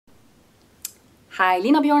Hi,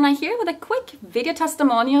 Lena Bjorna here with a quick video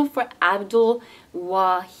testimonial for Abdul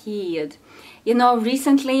Waheed. You know,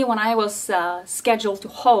 recently when I was scheduled to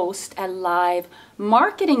host a live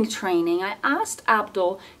marketing training, I asked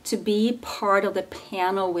Abdul to be part of the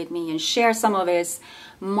panel with me and share some of his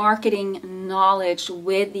marketing knowledge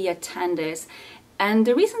with the attendees. And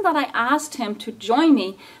the reason that I asked him to join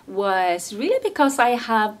me was really because I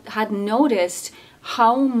had noticed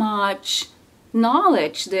how much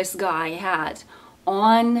knowledge this guy had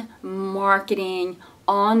on marketing,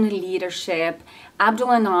 on leadership.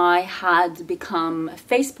 Abdul and I had become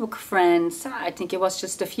Facebook friends, I think it was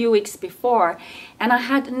just a few weeks before, and I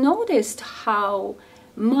had noticed how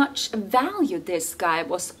much value this guy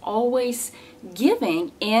was always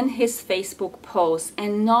giving in his Facebook posts.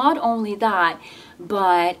 And not only that,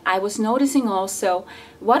 but I was noticing also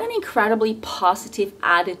what an incredibly positive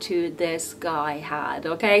attitude this guy had.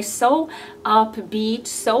 Okay, so upbeat,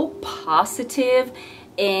 so positive,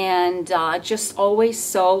 and just always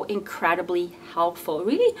so incredibly helpful,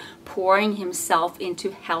 really pouring himself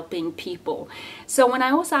into helping people. So when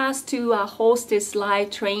I was asked to host this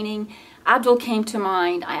live training, Abdul came to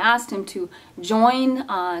mind. I asked him to join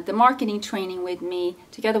the marketing training with me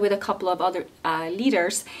together with a couple of other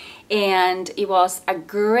leaders, and it was a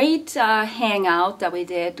great hangout that we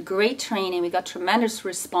did, great training. We got tremendous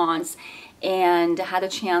response and had a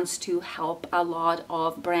chance to help a lot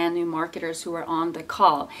of brand new marketers who were on the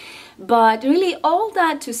call. But really all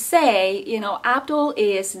that to say, you know, Abdul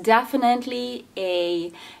is definitely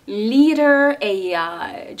a leader,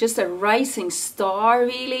 just a rising star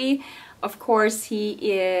really. Of course, he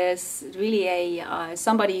is really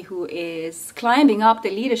somebody who is climbing up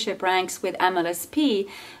the leadership ranks with MLSP,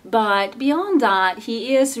 but beyond that,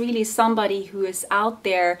 he is really somebody who is out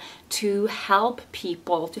there to help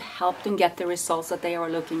people, to help them get the results that they are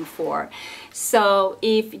looking for. So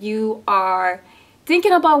if you are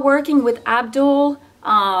thinking about working with Abdul,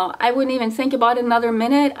 I wouldn't even think about it another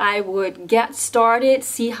minute. I would get started,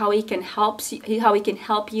 see how he can help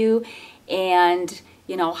you, and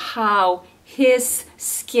you know how his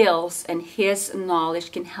skills and his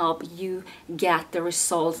knowledge can help you get the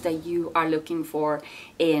results that you are looking for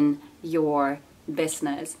in your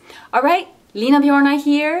business. All right, Lena Bjorna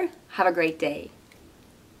here. Have a great day.